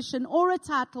a position or a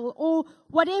title or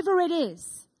whatever it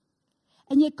is.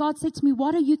 And yet God said to me,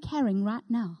 what are you carrying right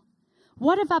now?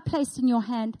 What have I placed in your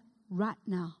hand right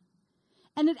now?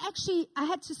 And I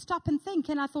had to stop and think.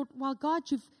 And I thought, well, God,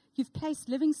 you've placed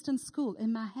Livingston School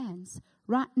in my hands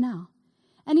right now.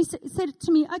 And he said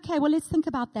to me, okay, well, let's think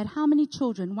about that. How many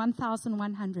children?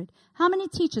 1,100. How many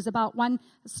teachers? About one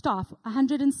staff?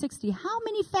 160. How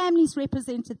many families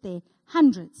represented there?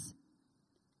 Hundreds.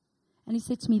 And he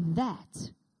said to me,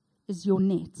 that is your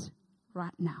net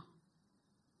right now.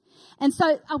 And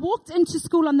so I walked into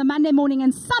school on the Monday morning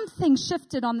and something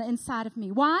shifted on the inside of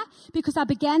me. Why? Because I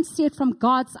began to see it from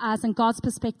God's eyes and God's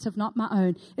perspective, not my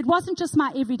own. It wasn't just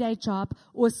my everyday job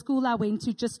or a school I went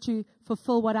to just to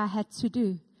fulfill what I had to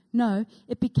do. No,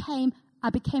 I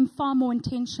became far more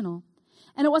intentional.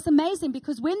 And it was amazing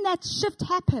because when that shift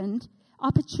happened,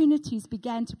 opportunities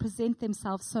began to present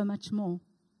themselves so much more.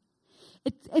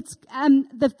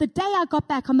 The day I got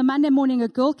back on the Monday morning, a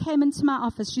girl came into my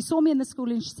office. She saw me in the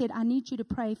school and she said, I need you to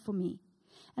pray for me.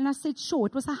 And I said, sure.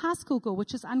 It was a high school girl,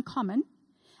 which is uncommon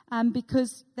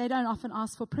because they don't often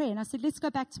ask for prayer. And I said, let's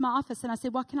go back to my office. And I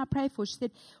said, what can I pray for? She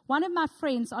said, one of my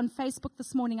friends on Facebook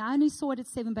this morning, I only saw it at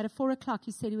 7, but at 4 o'clock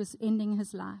he said he was ending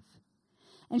his life.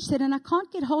 And she said, and I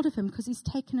can't get hold of him because he's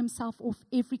taken himself off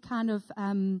every kind of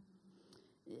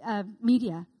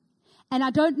media. And I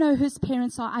don't know who his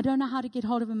parents are. I don't know how to get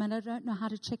hold of him, and I don't know how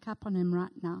to check up on him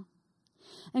right now.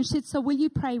 And she said, so will you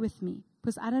pray with me?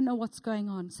 Because I don't know what's going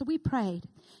on. So we prayed.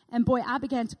 And boy, I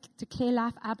began to declare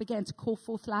life. I began to call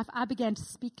forth life. I began to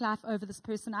speak life over this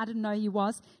person. I didn't know he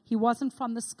was. He wasn't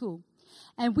from the school.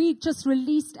 And we just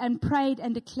released and prayed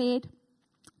and declared.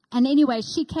 And anyway,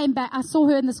 she came back. I saw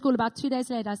her in the school about 2 days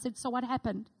later. I said, so what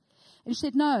happened? And she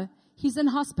said, no, he's in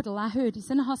hospital. I heard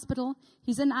he's in a hospital.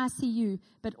 He's in ICU.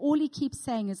 But all he keeps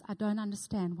saying is, I don't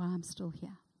understand why I'm still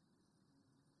here.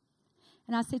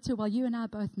 And I said to her, well, you and I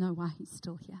both know why he's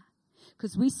still here.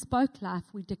 Because we spoke life,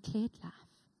 we declared life.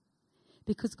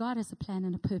 Because God has a plan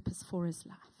and a purpose for his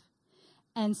life.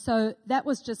 And so that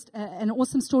was just an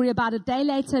awesome story. About a day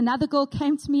later, another girl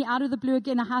came to me out of the blue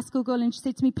again, a high school girl, and she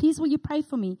said to me, please will you pray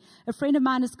for me? A friend of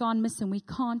mine has gone missing. We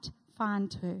can't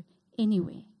find her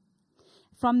anywhere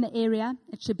from the area.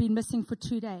 She'd been missing for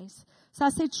 2 days. So I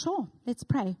said, sure, let's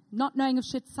pray. Not knowing if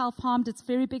she'd self-harmed. It's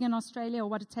very big in Australia or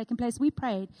what had taken place. We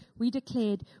prayed, we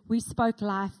declared, we spoke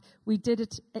life. We did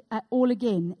it all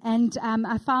again. And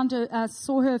I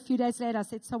saw her a few days later. I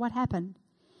said, so what happened?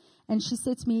 And she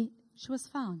said to me, she was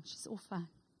found. She's all fine.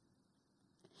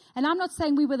 And I'm not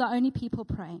saying we were the only people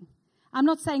praying. I'm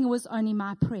not saying it was only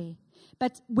my prayer.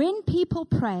 But when people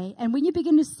pray, and when you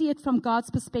begin to see it from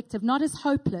God's perspective, not as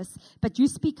hopeless, but you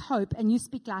speak hope and you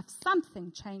speak life,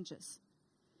 something changes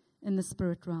in the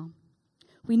spirit realm.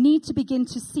 We need to begin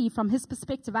to see from his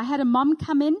perspective. I had a mom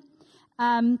come in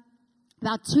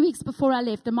about 2 weeks before I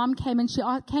left. A mom came and she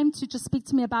came to just speak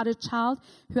to me about her child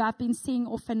who I've been seeing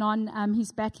off and on.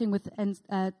 He's battling with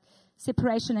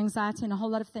separation anxiety and a whole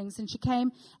lot of things. And she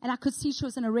came, and I could see she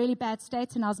was in a really bad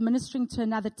state, and I was ministering to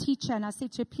another teacher, and I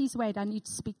said to her, please wait, I need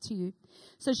to speak to you.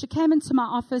 So she came into my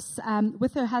office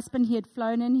with her husband. He had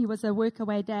flown in. He was a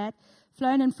workaway dad.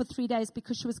 Flown in for 3 days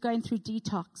because she was going through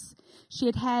detox. She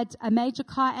had had a major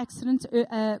car accident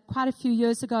quite a few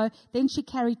years ago. Then she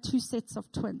carried 2 sets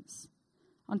of twins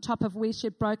on top of where she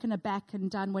had broken her back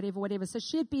and done whatever. So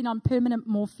she had been on permanent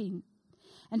morphine.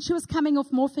 And she was coming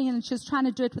off morphine, and she was trying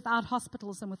to do it without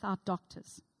hospitals and without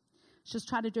doctors. She was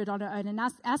trying to do it on her own. And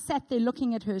I sat there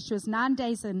looking at her. She was 9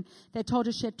 days in. They told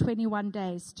her she had 21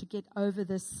 days to get over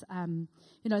this, to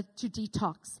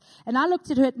detox. And I looked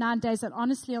at her at 9 days, and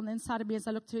honestly, on the inside of me, as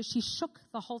I looked at her, she shook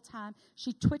the whole time.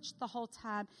 She twitched the whole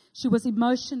time. She was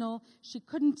emotional. She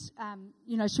couldn't,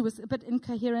 she was a bit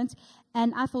incoherent.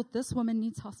 And I thought, this woman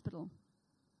needs hospital.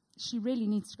 She really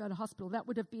needs to go to hospital. That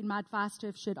would have been my advice to her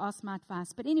if she had asked my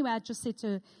advice. But anyway, I just said to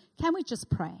her, can we just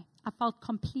pray? I felt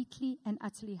completely and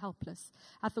utterly helpless.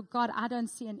 I thought, God, I don't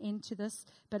see an end to this,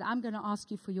 but I'm going to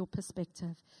ask you for your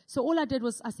perspective. So all I did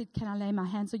was I said, can I lay my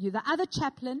hands on you? The other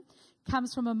chaplain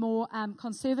comes from a more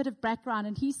conservative background,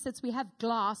 and we have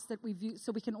glass that we view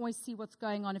so we can always see what's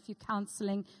going on if you're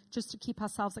counseling, just to keep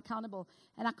ourselves accountable.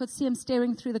 And I could see him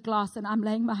staring through the glass, and I'm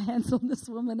laying my hands on this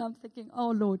woman. I'm thinking,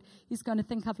 oh, Lord, he's going to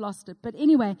think I've lost it. But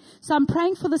anyway, so I'm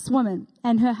praying for this woman,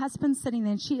 and her husband's sitting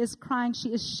there, and she is crying.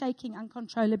 She is shaking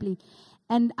uncontrollably.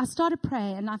 And I started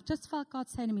praying, and I've just felt God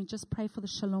saying to me, just pray for the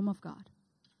shalom of God.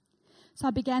 So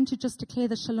I began to just declare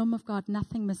the shalom of God,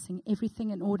 nothing missing,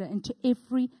 everything in order, into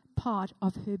every part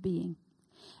of her being.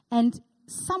 And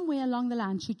somewhere along the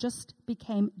line, she just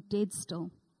became dead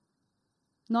still.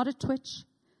 Not a twitch,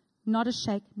 not a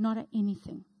shake, not a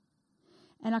anything.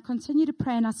 And I continued to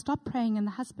pray, and I stopped praying, and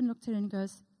the husband looked at her and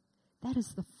goes, that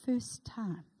is the first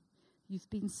time you've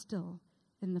been still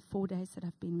in the 4 days that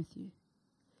I've been with you.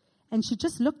 And she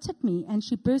just looked at me, and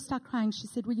she burst out crying. She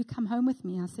said, will you come home with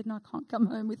me? I said, no, I can't come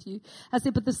home with you. I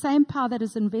said, but the same power that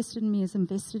is invested in me is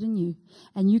invested in you.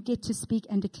 And you get to speak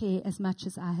and declare as much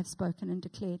as I have spoken and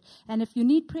declared. And if you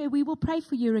need prayer, we will pray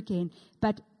for you again.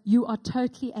 But you are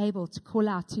totally able to call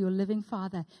out to your living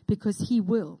Father, because he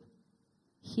will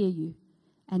hear you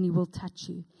and he will touch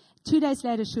you. 2 days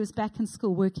later, she was back in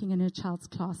school working in her child's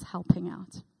class, helping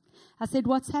out. I said,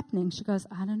 what's happening? She goes,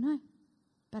 I don't know,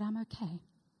 but I'm okay.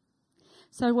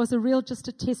 So it was just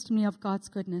a testimony of God's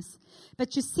goodness.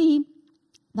 But you see,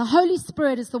 the Holy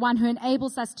Spirit is the one who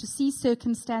enables us to see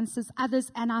circumstances,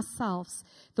 others, and ourselves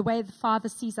the way the Father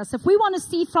sees us. If we want to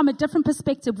see from a different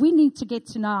perspective, we need to get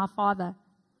to know our Father.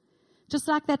 Just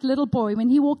like that little boy, when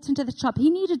he walked into the shop, he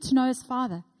needed to know his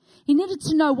Father. He needed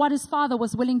to know what his Father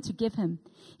was willing to give him.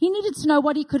 He needed to know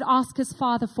what he could ask his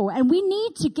Father for. And we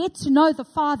need to get to know the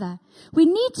Father. We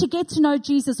need to get to know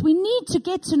Jesus. We need to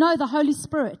get to know the Holy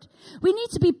Spirit. We need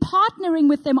to be partnering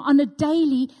with them on a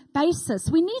daily basis.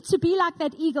 We need to be like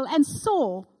that eagle and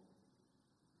soar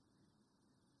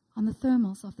on the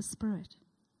thermals of the Spirit.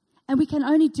 And we can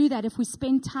only do that if we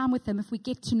spend time with him, if we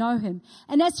get to know him.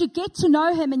 And as you get to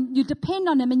know him and you depend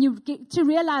on him and you get to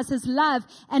realize his love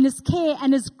and his care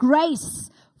and his grace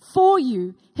for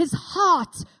you, his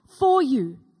heart for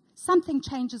you, something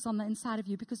changes on the inside of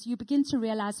you, because you begin to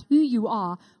realize who you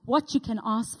are, what you can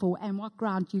ask for, and what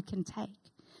ground you can take.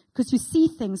 Because you see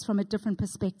things from a different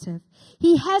perspective.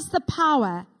 He has the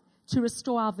power to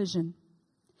restore our vision.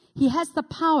 He has the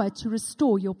power to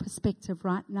restore your perspective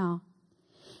right now.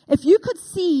 If you could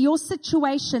see your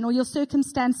situation or your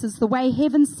circumstances the way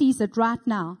heaven sees it right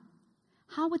now,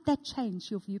 how would that change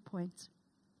your viewpoint?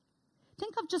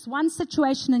 Think of just one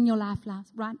situation in your life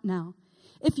right now.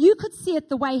 If you could see it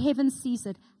the way heaven sees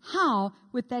it, how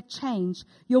would that change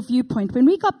your viewpoint? When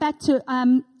we got back to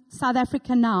South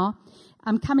Africa now,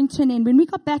 I'm coming to an end. When we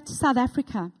got back to South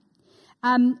Africa,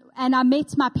 and I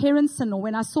met my parents-in-law,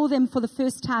 when I saw them for the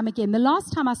first time again, the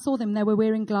last time I saw them, they were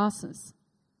wearing glasses.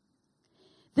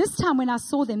 This time when I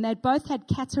saw them, they'd both had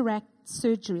cataract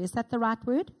surgery. Is that the right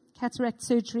word? Cataract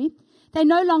surgery. They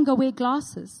no longer wear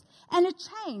glasses. And it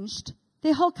changed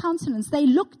their whole countenance. They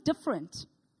look different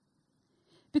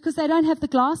because they don't have the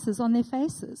glasses on their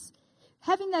faces.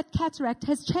 Having that cataract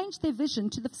has changed their vision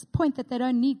to the point that they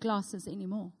don't need glasses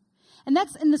anymore. And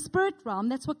that's in the spirit realm.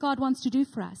 That's what God wants to do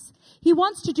for us. He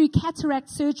wants to do cataract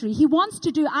surgery. He wants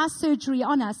to do our surgery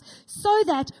on us so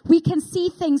that we can see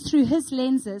things through His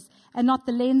lenses and not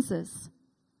the lenses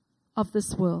of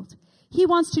this world. He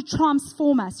wants to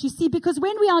transform us, you see, because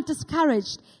when we are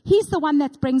discouraged, He's the one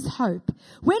that brings hope.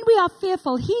 When we are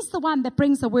fearful, He's the one that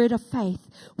brings a word of faith.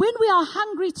 When we are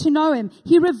hungry to know Him,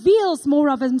 He reveals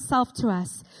more of Himself to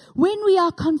us. When we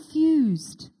are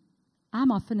confused,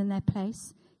 I'm often in that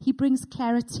place, He brings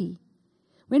clarity.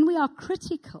 When we are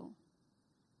critical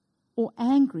or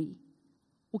angry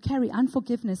or carry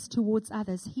unforgiveness towards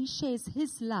others, He shares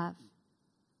His love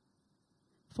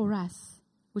for us,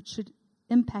 which should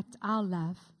impact our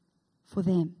love for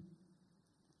them.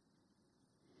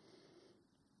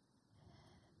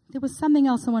 There was something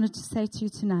else I wanted to say to you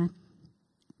tonight.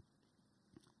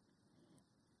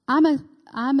 I'm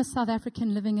a South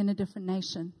African living in a different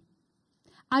nation.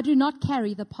 I do not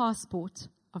carry the passport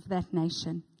of that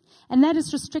nation. And that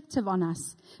is restrictive on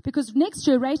us. Because next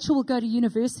year, Rachel will go to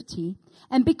university.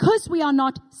 And because we are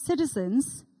not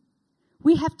citizens,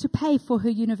 we have to pay for her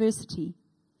university.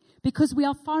 Because we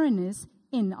are foreigners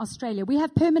in Australia. We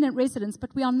have permanent residence,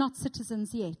 but we are not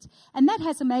citizens yet. And that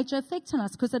has a major effect on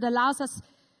us because it allows us,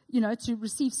 to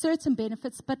receive certain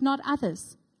benefits, but not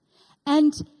others.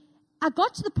 And I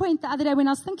got to the point the other day when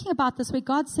I was thinking about this, where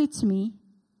God said to me,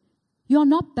 you are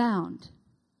not bound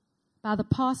by the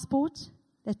passport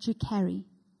that you carry.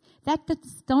 That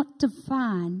does not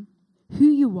define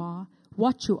who you are,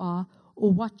 what you are,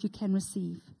 or what you can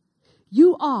receive.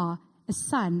 You are a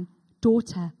son,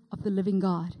 daughter of the living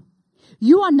God.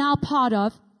 You are now part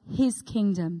of His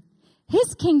kingdom.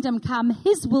 His kingdom come,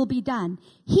 His will be done.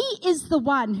 He is the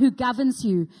one who governs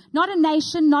you. Not a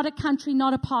nation, not a country,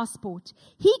 not a passport.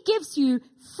 He gives you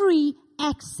free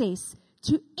access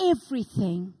to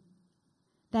everything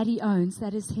that He owns,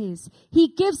 that is His. He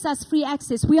gives us free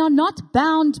access. We are not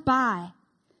bound by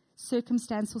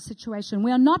circumstantial situation.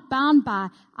 We are not bound by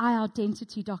our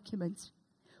identity document.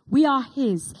 We are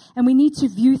His, and we need to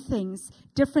view things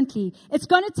differently. It's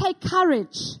going to take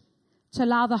courage to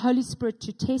allow the Holy Spirit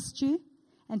to test you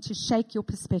and to shake your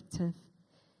perspective.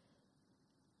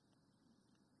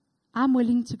 I'm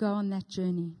willing to go on that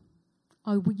journey.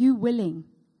 Are you willing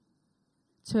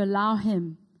to allow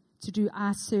Him to do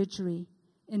our surgery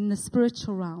in the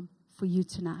spiritual realm for you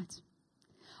tonight?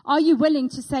 Are you willing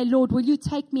to say, Lord, will you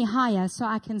take me higher so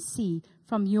I can see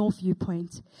from your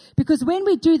viewpoint? Because when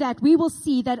we do that, we will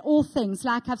see that all things,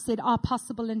 like I've said, are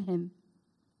possible in Him.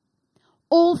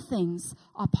 All things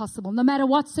are possible. No matter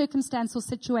what circumstance or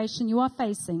situation you are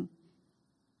facing,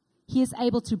 He is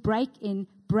able to break in,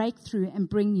 break through, and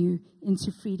bring you into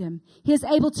freedom. He is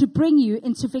able to bring you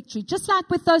into victory. Just like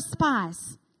with those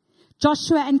spies,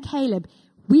 Joshua and Caleb,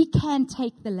 we can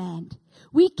take the land.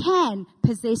 We can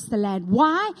possess the land.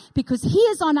 Why? Because He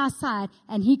is on our side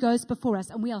and He goes before us,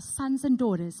 and we are sons and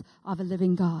daughters of a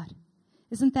living God.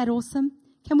 Isn't that awesome?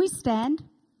 Can we stand?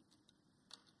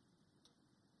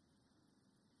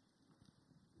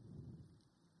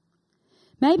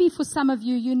 Maybe for some of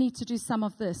you, you need to do some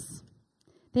of this.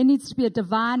 There needs to be a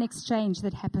divine exchange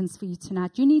that happens for you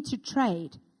tonight. You need to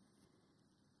trade.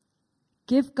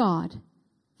 Give God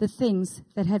the things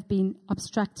that have been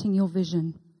obstructing your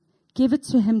vision. Give it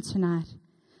to Him tonight.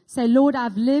 Say, Lord,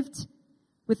 I've lived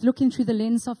with looking through the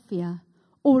lens of fear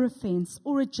or offense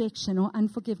or rejection or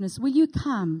unforgiveness. Will you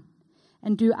come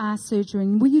and do our surgery?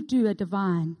 And will you do a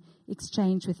divine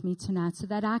exchange with me tonight so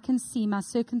that I can see my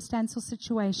circumstantial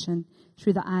situation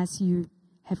through the eyes you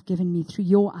have given me, through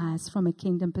your eyes from a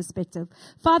kingdom perspective.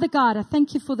 Father God, I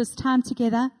thank you for this time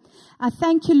together. I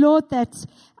thank you, Lord, that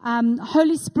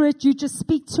Holy Spirit, you just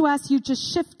speak to us, you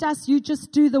just shift us, you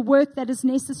just do the work that is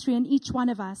necessary in each one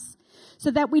of us. so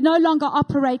that we no longer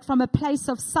operate from a place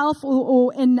of self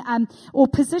or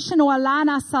position or align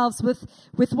ourselves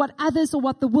with what others or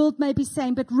what the world may be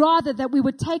saying, but rather that we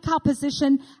would take our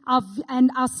position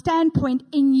and our standpoint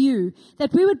in you,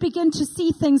 that we would begin to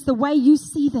see things the way you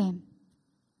see them.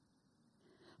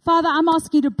 Father, I'm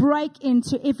asking you to break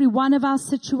into every one of our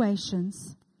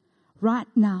situations right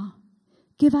now.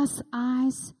 Give us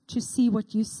eyes to see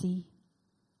what you see.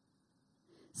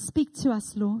 Speak to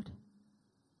us, Lord.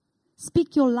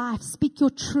 Speak your life. Speak your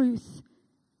truth.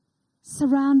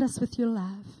 Surround us with your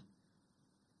love.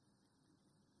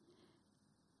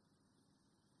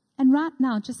 And right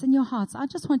now, just in your hearts, I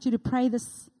just want you to pray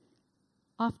this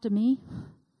after me.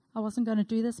 I wasn't going to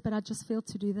do this, but I just feel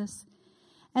to do this.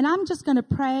 And I'm just going to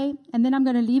pray, and then I'm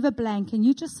going to leave a blank, and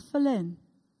you just fill in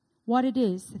what it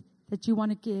is that you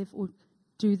want to give or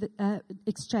do the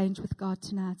exchange with God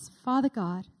tonight. Father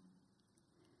God,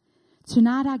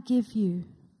 tonight I give you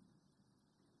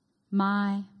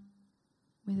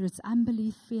whether it's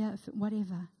unbelief, fear,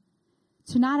 whatever.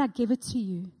 Tonight I give it to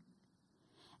you.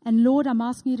 And Lord, I'm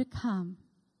asking you to come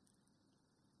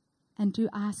and do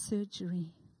eye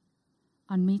surgery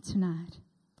on me tonight.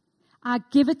 I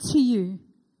give it to you.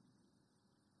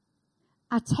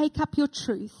 I take up your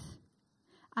truth.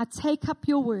 I take up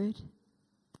your word.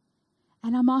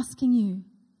 And I'm asking you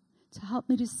to help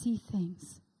me to see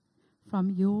things from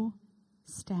your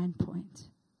standpoint.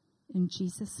 In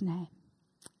Jesus' name,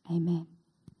 amen.